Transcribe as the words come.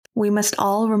we must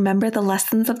all remember the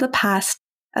lessons of the past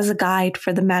as a guide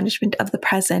for the management of the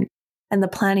present and the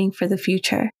planning for the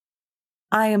future.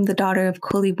 I am the daughter of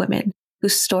coolie women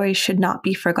whose story should not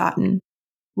be forgotten.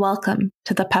 Welcome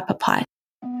to the Peppa Pot.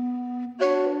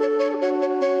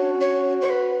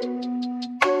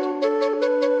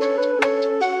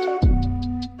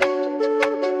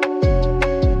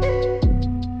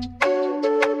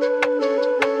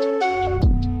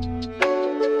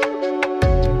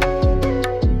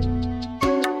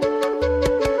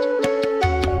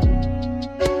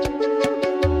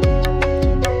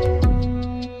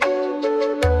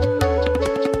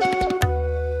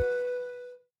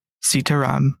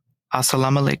 Sitaram,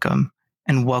 Assalamu alaikum,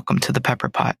 and welcome to the Pepper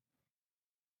Pot.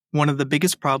 One of the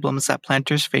biggest problems that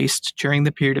planters faced during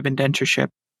the period of indentureship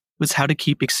was how to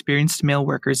keep experienced male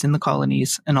workers in the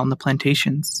colonies and on the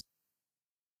plantations.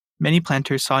 Many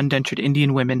planters saw indentured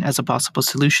Indian women as a possible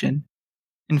solution.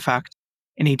 In fact,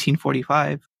 in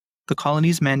 1845, the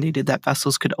colonies mandated that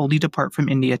vessels could only depart from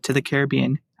India to the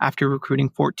Caribbean after recruiting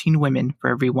 14 women for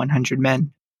every 100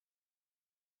 men.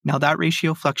 Now that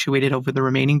ratio fluctuated over the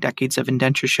remaining decades of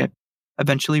indentureship,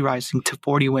 eventually rising to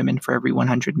 40 women for every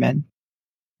 100 men.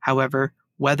 However,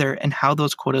 whether and how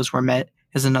those quotas were met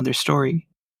is another story.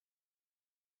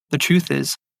 The truth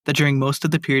is that during most of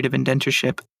the period of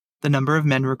indentureship, the number of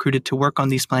men recruited to work on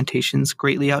these plantations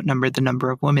greatly outnumbered the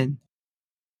number of women.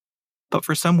 But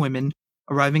for some women,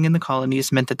 arriving in the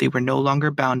colonies meant that they were no longer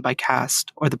bound by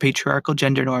caste or the patriarchal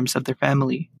gender norms of their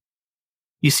family.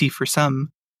 You see, for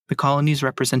some, the colonies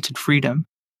represented freedom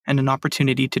and an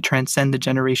opportunity to transcend the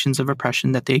generations of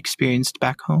oppression that they experienced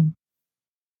back home.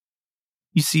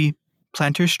 You see,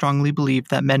 planters strongly believed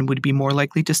that men would be more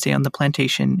likely to stay on the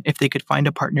plantation if they could find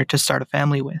a partner to start a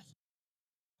family with.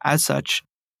 As such,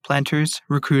 planters,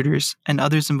 recruiters, and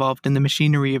others involved in the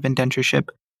machinery of indentureship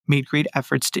made great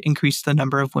efforts to increase the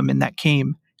number of women that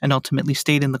came and ultimately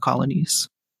stayed in the colonies.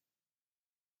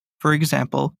 For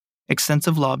example,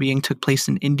 extensive lobbying took place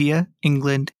in India,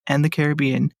 England, and the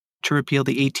Caribbean to repeal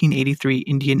the 1883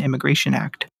 Indian Immigration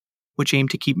Act, which aimed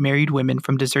to keep married women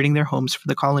from deserting their homes for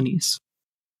the colonies.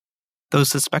 Those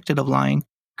suspected of lying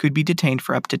could be detained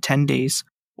for up to 10 days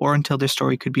or until their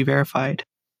story could be verified.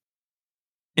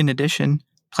 In addition,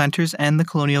 planters and the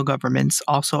colonial governments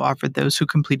also offered those who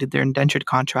completed their indentured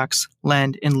contracts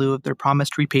land in lieu of their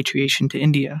promised repatriation to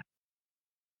India.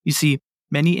 You see,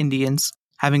 many Indians,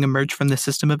 having emerged from the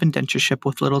system of indentureship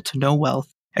with little to no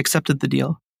wealth, accepted the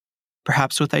deal,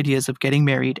 perhaps with ideas of getting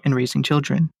married and raising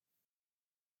children.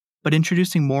 But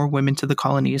introducing more women to the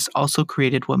colonies also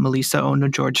created what Melissa Ono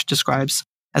George describes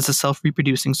as a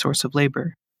self-reproducing source of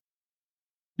labor.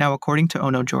 Now, according to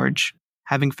Ono George,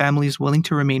 having families willing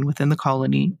to remain within the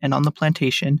colony and on the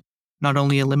plantation not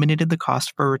only eliminated the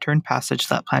cost for return passage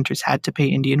that planters had to pay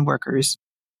Indian workers,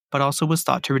 but also was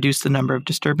thought to reduce the number of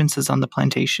disturbances on the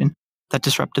plantation that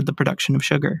disrupted the production of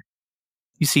sugar.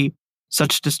 You see,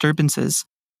 such disturbances,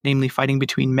 namely fighting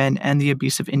between men and the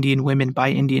abuse of Indian women by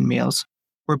Indian males,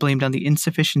 were blamed on the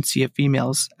insufficiency of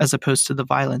females as opposed to the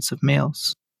violence of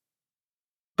males.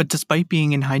 But despite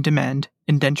being in high demand,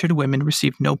 indentured women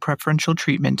received no preferential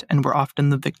treatment and were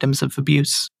often the victims of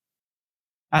abuse.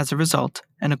 As a result,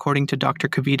 and according to Dr.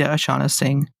 Kavita Ashana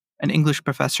Singh, an English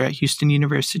professor at Houston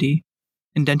University,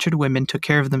 indentured women took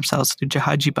care of themselves through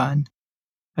jahajiban,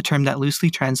 a term that loosely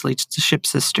translates to ship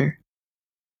sister.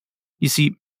 You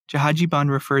see, jahajiban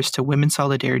refers to women's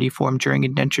solidarity formed during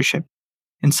indentureship,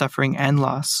 in suffering and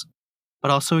loss, but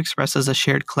also expresses a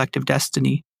shared collective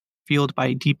destiny fueled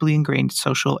by deeply ingrained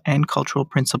social and cultural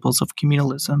principles of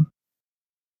communalism.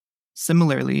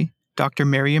 Similarly, Dr.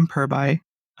 Miriam Purbai,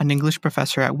 an English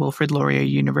professor at Wilfrid Laurier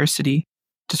University,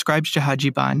 describes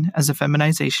jahajiban as a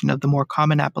feminization of the more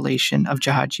common appellation of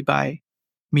jahajibai,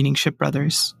 meaning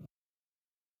shipbrothers.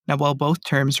 Now, while both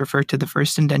terms refer to the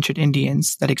first indentured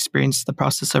Indians that experienced the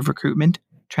process of recruitment,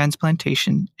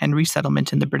 transplantation, and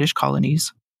resettlement in the British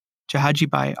colonies,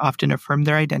 jahajibai often affirmed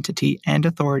their identity and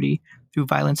authority through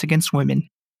violence against women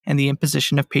and the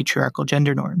imposition of patriarchal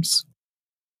gender norms.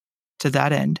 To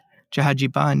that end,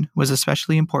 jahajiban was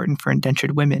especially important for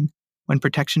indentured women when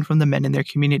protection from the men in their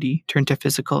community turned to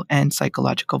physical and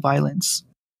psychological violence.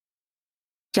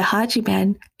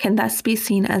 Jahajiban can thus be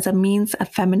seen as a means of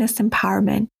feminist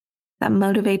empowerment that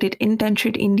motivated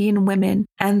indentured Indian women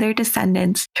and their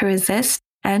descendants to resist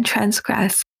and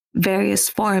transgress various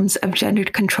forms of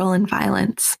gendered control and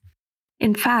violence.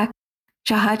 In fact,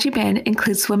 jahajiban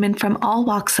includes women from all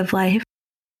walks of life: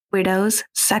 widows,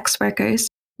 sex workers,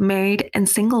 married and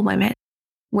single women,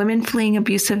 women fleeing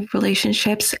abusive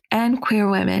relationships, and queer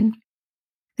women.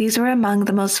 These were among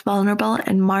the most vulnerable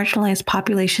and marginalized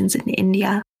populations in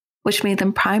India, which made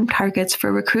them prime targets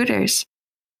for recruiters.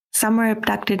 Some were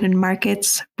abducted in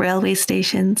markets, railway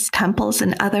stations, temples,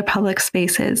 and other public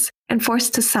spaces, and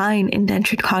forced to sign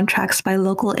indentured contracts by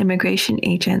local immigration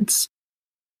agents.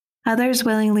 Others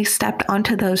willingly stepped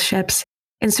onto those ships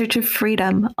in search of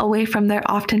freedom away from their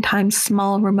oftentimes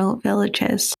small, remote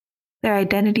villages, their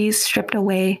identities stripped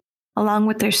away, along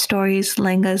with their stories,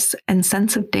 langas, and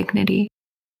sense of dignity.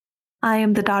 I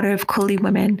am the daughter of Coolie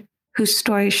women whose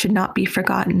stories should not be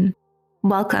forgotten.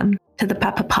 Welcome to the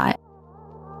Peppa Pot.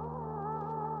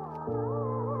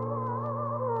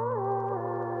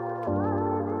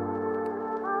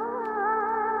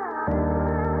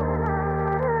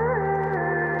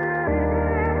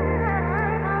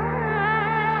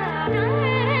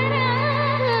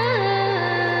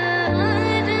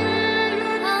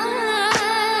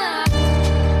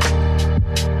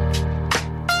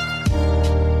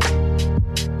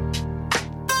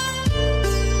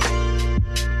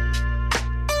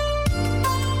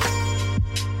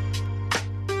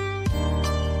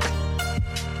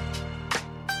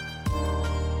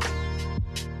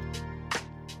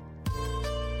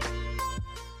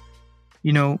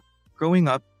 You know, growing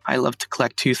up, I loved to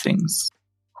collect two things: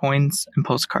 coins and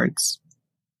postcards.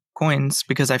 Coins,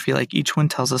 because I feel like each one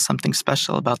tells us something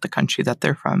special about the country that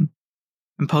they're from,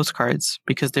 and postcards,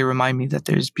 because they remind me that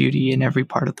there's beauty in every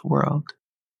part of the world.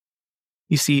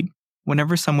 You see,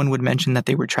 whenever someone would mention that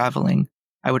they were traveling,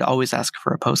 I would always ask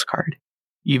for a postcard,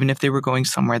 even if they were going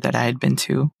somewhere that I had been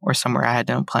to or somewhere I had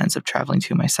no plans of traveling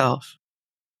to myself.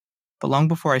 But long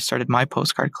before I started my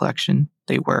postcard collection,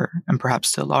 they were, and perhaps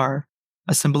still are,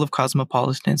 a symbol of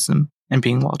cosmopolitanism and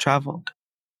being well-traveled.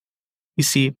 You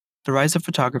see, the rise of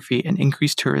photography and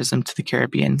increased tourism to the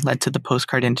Caribbean led to the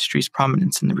postcard industry's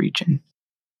prominence in the region.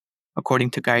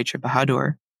 According to Gayatri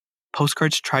Bahadur,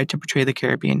 postcards tried to portray the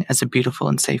Caribbean as a beautiful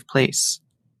and safe place,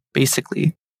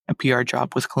 basically a PR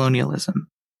job with colonialism.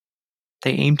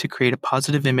 They aimed to create a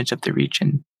positive image of the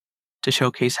region, to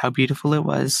showcase how beautiful it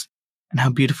was and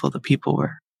how beautiful the people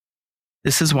were.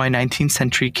 This is why 19th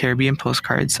century Caribbean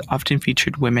postcards often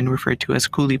featured women referred to as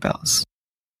coolie belles.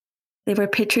 They were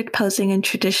pictured posing in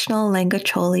traditional langa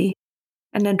choli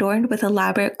and adorned with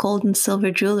elaborate gold and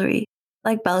silver jewelry,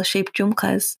 like bell-shaped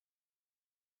jhumkas.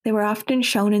 They were often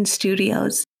shown in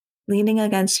studios, leaning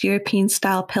against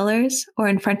European-style pillars or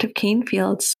in front of cane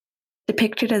fields,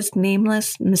 depicted as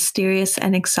nameless, mysterious,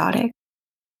 and exotic.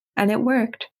 And it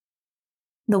worked.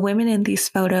 The women in these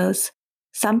photos,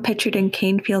 some pictured in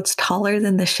cane fields taller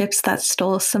than the ships that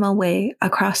stole some away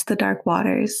across the dark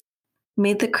waters,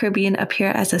 made the Caribbean appear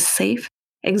as a safe,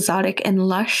 exotic, and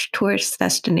lush tourist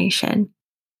destination.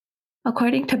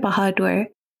 According to Bahadur,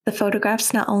 the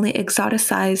photographs not only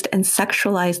exoticized and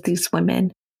sexualized these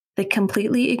women, they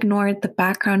completely ignored the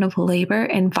background of labor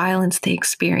and violence they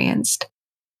experienced.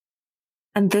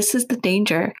 And this is the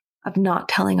danger of not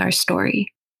telling our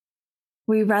story.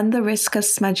 We run the risk of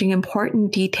smudging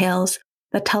important details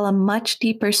that tell a much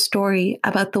deeper story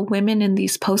about the women in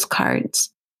these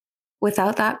postcards.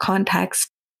 Without that context,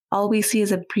 all we see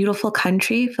is a beautiful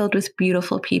country filled with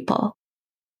beautiful people.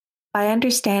 By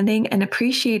understanding and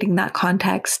appreciating that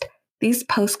context, these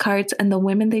postcards and the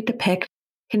women they depict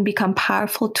can become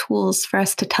powerful tools for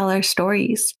us to tell our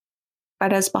stories.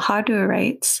 But as Bahadur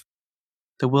writes,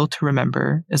 the will to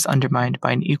remember is undermined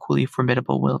by an equally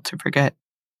formidable will to forget.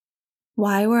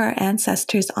 Why were our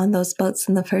ancestors on those boats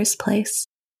in the first place?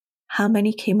 How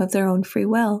many came of their own free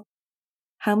will?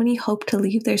 How many hoped to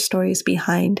leave their stories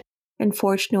behind and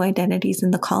forge new identities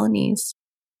in the colonies?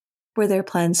 Were there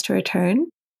plans to return?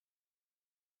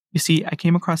 You see, I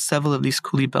came across several of these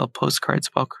coolie belle postcards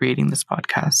while creating this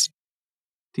podcast.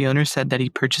 The owner said that he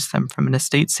purchased them from an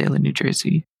estate sale in New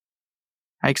Jersey.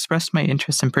 I expressed my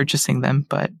interest in purchasing them,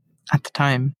 but at the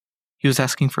time, he was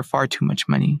asking for far too much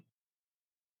money.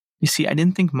 You see, I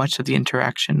didn't think much of the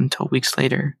interaction until weeks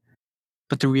later,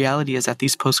 but the reality is that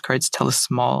these postcards tell a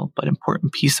small but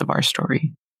important piece of our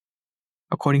story.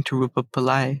 According to Rupa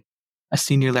Pillai, a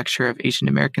senior lecturer of Asian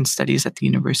American Studies at the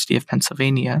University of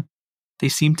Pennsylvania, they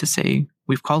seem to say,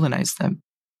 we've colonized them.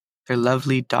 They're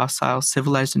lovely, docile,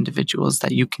 civilized individuals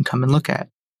that you can come and look at.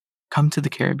 Come to the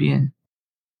Caribbean.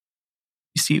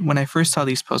 You see, when I first saw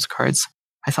these postcards,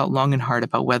 I thought long and hard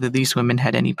about whether these women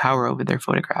had any power over their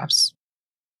photographs.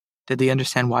 Did they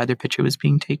understand why their picture was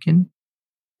being taken?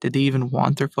 Did they even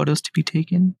want their photos to be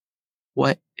taken?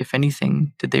 What, if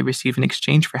anything, did they receive in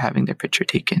exchange for having their picture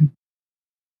taken?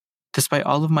 Despite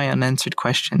all of my unanswered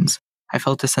questions, I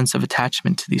felt a sense of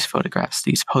attachment to these photographs,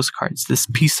 these postcards, this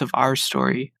piece of our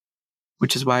story,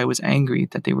 which is why I was angry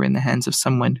that they were in the hands of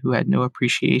someone who had no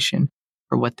appreciation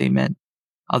for what they meant,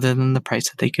 other than the price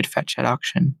that they could fetch at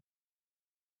auction.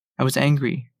 I was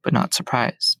angry, but not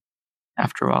surprised.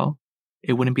 After all,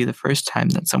 it wouldn't be the first time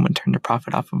that someone turned a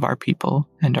profit off of our people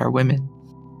and our women.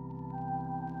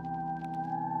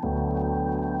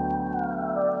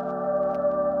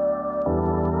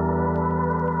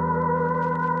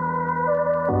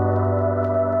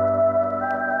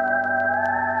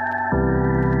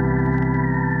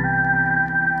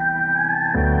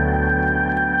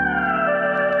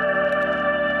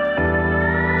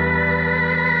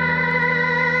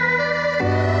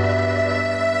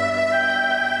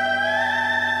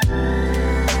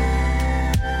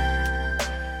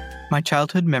 My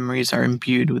childhood memories are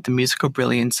imbued with the musical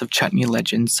brilliance of chutney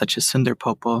legends such as Sundar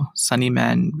Popo, Sunny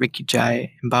Man, Ricky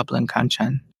Jai, and Babla and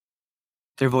Kanchan.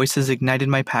 Their voices ignited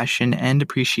my passion and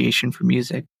appreciation for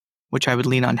music, which I would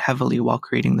lean on heavily while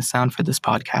creating the sound for this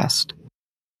podcast.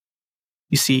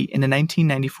 You see, in a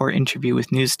 1994 interview with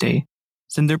Newsday,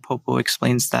 Sundar Popo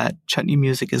explains that chutney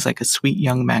music is like a sweet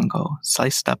young mango,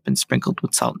 sliced up and sprinkled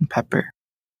with salt and pepper.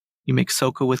 You mix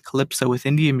soca with calypso with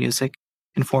Indian music,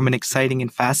 and form an exciting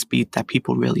and fast beat that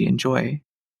people really enjoy.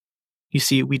 You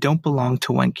see, we don't belong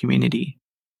to one community.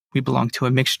 We belong to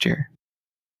a mixture.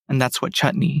 And that's what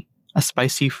chutney, a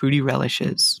spicy, fruity relish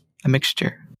is, a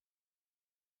mixture.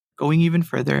 Going even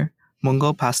further,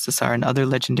 Mungo Pastasar and other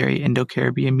legendary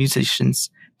Indo-Caribbean musicians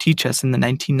teach us in the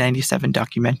 1997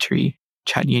 documentary,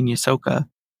 Chutney and Yasoka,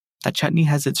 that chutney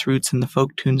has its roots in the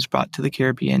folk tunes brought to the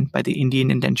Caribbean by the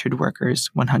Indian indentured workers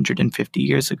 150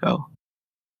 years ago.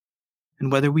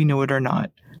 And whether we know it or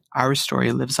not, our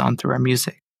story lives on through our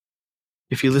music.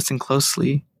 If you listen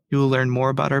closely, you will learn more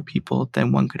about our people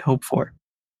than one could hope for.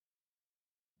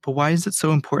 But why is it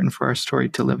so important for our story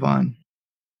to live on?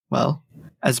 Well,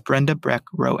 as Brenda Breck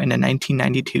wrote in a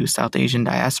 1992 South Asian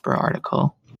Diaspora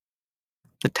article,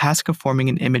 the task of forming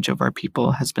an image of our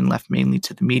people has been left mainly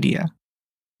to the media,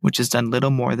 which has done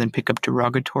little more than pick up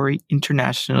derogatory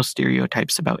international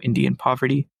stereotypes about Indian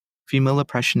poverty, female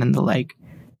oppression, and the like,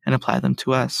 and apply them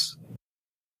to us.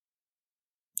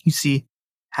 You see,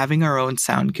 having our own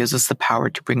sound gives us the power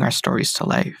to bring our stories to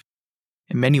life.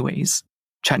 In many ways,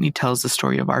 chutney tells the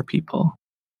story of our people.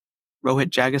 Rohit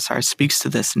Jagasar speaks to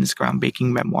this in his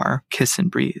groundbreaking memoir, Kiss and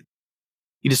Breathe.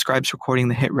 He describes recording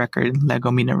the hit record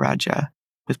Leggo Me Nah Raja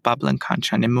with Babla and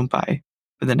Kanchan in Mumbai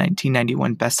for the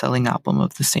 1991 best-selling album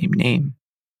of the same name.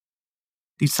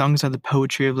 These songs are the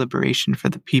poetry of liberation for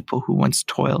the people who once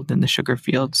toiled in the sugar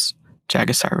fields,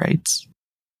 Jagasar writes.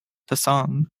 The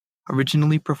song,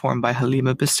 originally performed by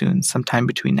Halima Bassoon sometime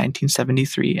between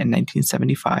 1973 and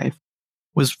 1975,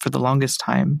 was for the longest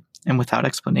time, and without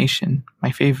explanation,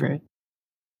 my favorite.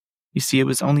 You see, it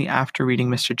was only after reading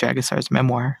Mr. Jagasar's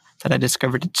memoir that I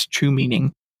discovered its true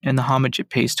meaning and the homage it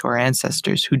pays to our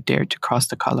ancestors who dared to cross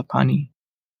the Kalapani.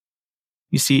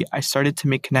 You see, I started to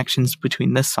make connections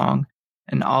between this song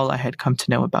and all I had come to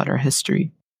know about our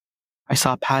history. I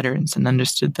saw patterns and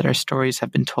understood that our stories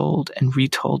have been told and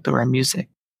retold through our music.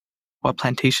 What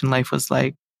plantation life was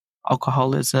like,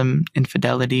 alcoholism,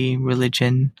 infidelity,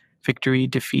 religion, victory,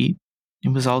 defeat, it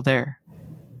was all there.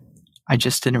 I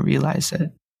just didn't realize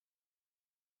it.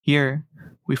 Here,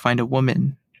 we find a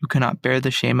woman who cannot bear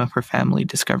the shame of her family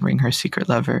discovering her secret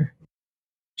lover.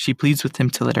 She pleads with him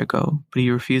to let her go, but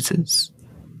he refuses.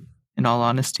 In all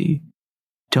honesty, I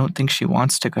don't think she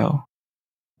wants to go.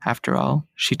 After all,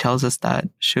 she tells us that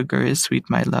sugar is sweet,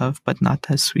 my love, but not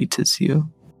as sweet as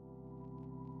you.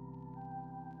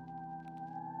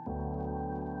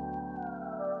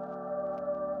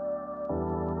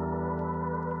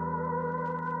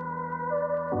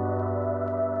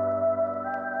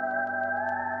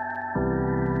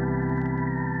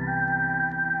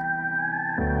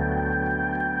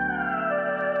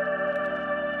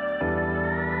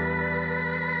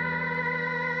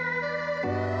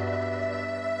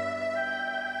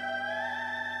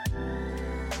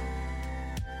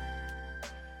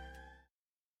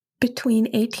 Between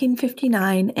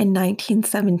 1859 and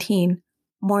 1917,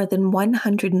 more than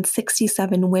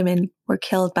 167 women were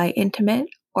killed by intimate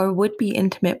or would-be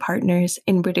intimate partners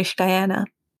in British Guyana.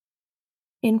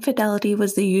 Infidelity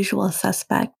was the usual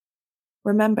suspect.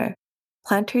 Remember,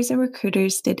 planters and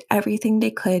recruiters did everything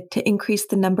they could to increase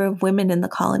the number of women in the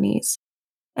colonies,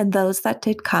 and those that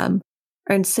did come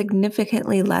earned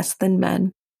significantly less than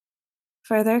men.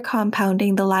 Further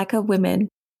compounding the lack of women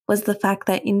was the fact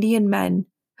that Indian men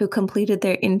who completed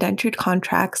their indentured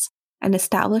contracts and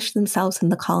established themselves in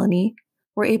the colony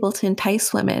were able to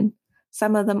entice women,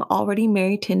 some of them already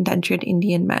married to indentured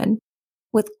Indian men,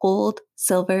 with gold,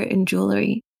 silver, and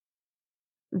jewelry.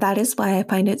 That is why I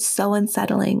find it so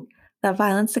unsettling that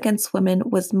violence against women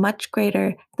was much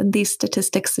greater than these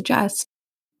statistics suggest.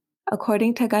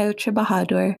 According to Gayatri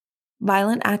Bahadur,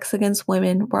 violent acts against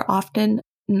women were often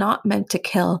not meant to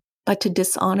kill, but to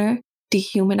dishonor,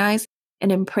 dehumanize,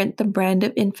 and imprint the brand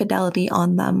of infidelity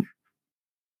on them.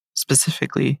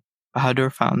 Specifically,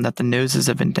 Bahadur found that the noses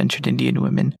of indentured Indian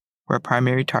women were a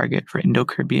primary target for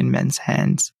Indo-Caribbean men's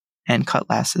hands and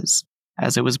cutlasses,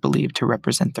 as it was believed to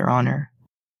represent their honor.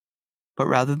 But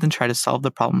rather than try to solve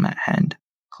the problem at hand,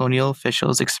 colonial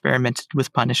officials experimented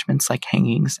with punishments like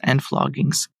hangings and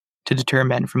floggings to deter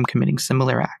men from committing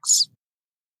similar acts.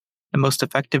 The most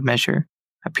effective measure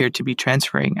appeared to be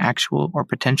transferring actual or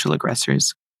potential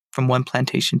aggressors from one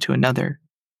plantation to another,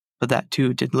 but that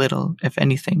too did little, if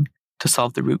anything, to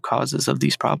solve the root causes of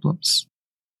these problems.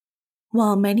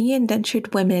 While many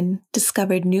indentured women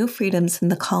discovered new freedoms in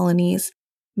the colonies,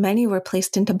 many were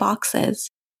placed into boxes,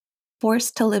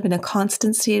 forced to live in a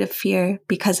constant state of fear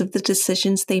because of the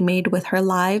decisions they made with her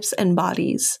lives and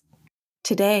bodies.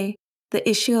 Today, the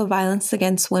issue of violence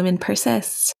against women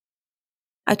persists.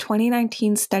 A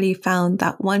 2019 study found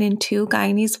that 1 in 2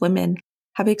 Guyanese women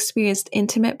have experienced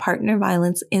intimate partner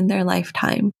violence in their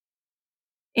lifetime.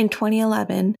 In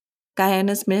 2011,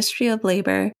 Guyana's Ministry of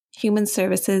Labor, Human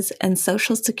Services, and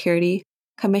Social Security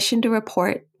commissioned a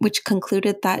report which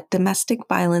concluded that domestic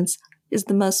violence is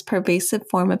the most pervasive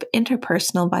form of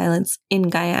interpersonal violence in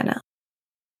Guyana.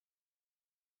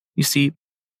 You see,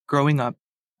 growing up,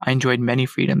 I enjoyed many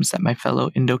freedoms that my fellow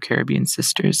Indo-Caribbean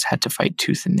sisters had to fight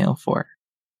tooth and nail for.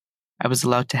 I was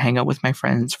allowed to hang out with my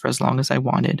friends for as long as I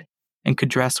wanted and could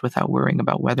dress without worrying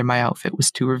about whether my outfit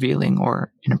was too revealing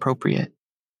or inappropriate.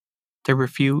 There were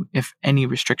few, if any,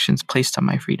 restrictions placed on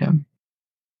my freedom.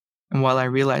 And while I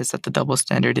realized that the double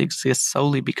standard exists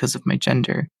solely because of my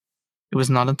gender, it was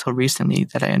not until recently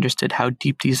that I understood how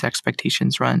deep these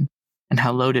expectations run and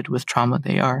how loaded with trauma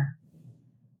they are.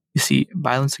 You see,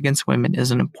 violence against women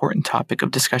is an important topic of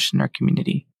discussion in our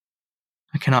community.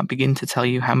 I cannot begin to tell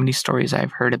you how many stories I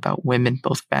have heard about women,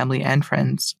 both family and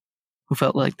friends, who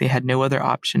felt like they had no other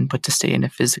option but to stay in a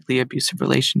physically abusive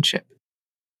relationship.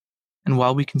 And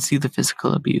while we can see the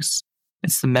physical abuse,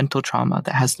 it's the mental trauma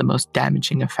that has the most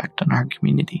damaging effect on our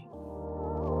community.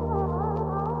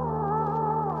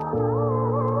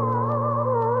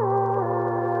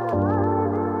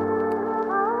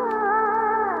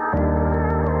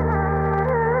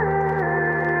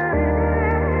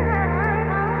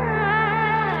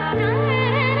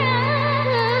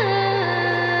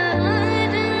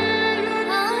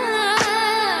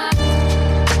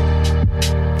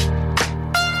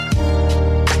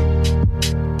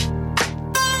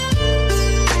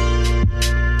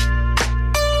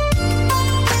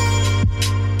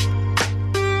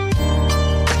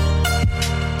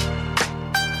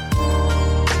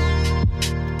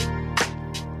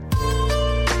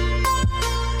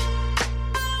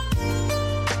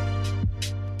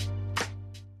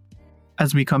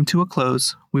 As we come to a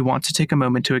close, we want to take a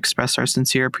moment to express our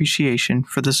sincere appreciation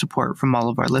for the support from all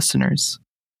of our listeners.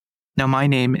 Now, my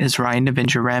name is Ryan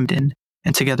Navindra Ramden,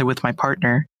 and together with my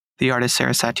partner, the artist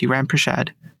Saraswati Ramprasad,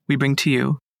 we bring to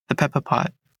you the Peppa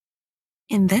Pot.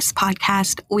 In this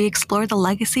podcast, we explore the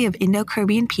legacy of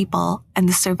Indo-Caribbean people and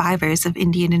the survivors of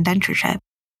Indian indentureship.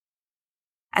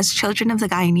 As children of the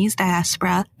Guyanese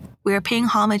diaspora, we are paying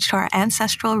homage to our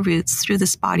ancestral roots through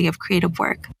this body of creative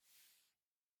work.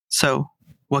 So,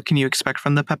 what can you expect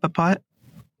from the Peppa Pot?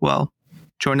 Well,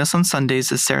 join us on Sundays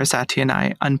as Saraswati and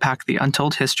I unpack the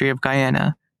untold history of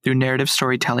Guyana through narrative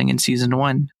storytelling in Season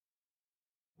 1.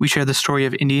 We share the story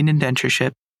of Indian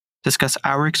indentureship, discuss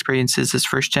our experiences as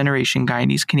first-generation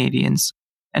Guyanese Canadians,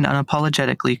 and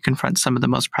unapologetically confront some of the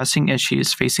most pressing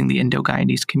issues facing the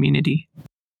Indo-Guyanese community.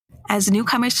 As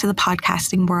newcomers to the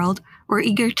podcasting world, we're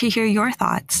eager to hear your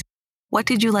thoughts. What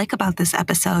did you like about this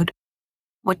episode?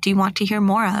 What do you want to hear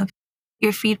more of?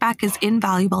 Your feedback is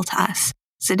invaluable to us,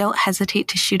 so don't hesitate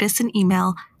to shoot us an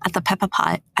email at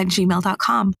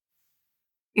thepeppapot@gmail.com.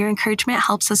 Your encouragement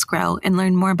helps us grow and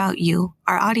learn more about you,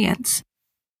 our audience.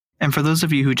 And for those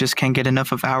of you who just can't get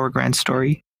enough of our grand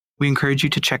story, we encourage you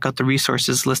to check out the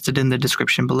resources listed in the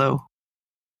description below.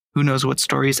 Who knows what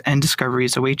stories and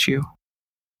discoveries await you?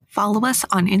 Follow us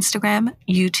on Instagram,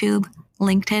 YouTube,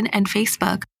 LinkedIn, and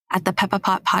Facebook at the Peppa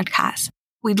Pot Podcast.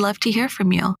 We'd love to hear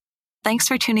from you. Thanks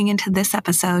for tuning into this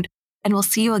episode, and we'll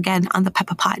see you again on the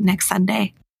Peppa Pot next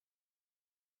Sunday.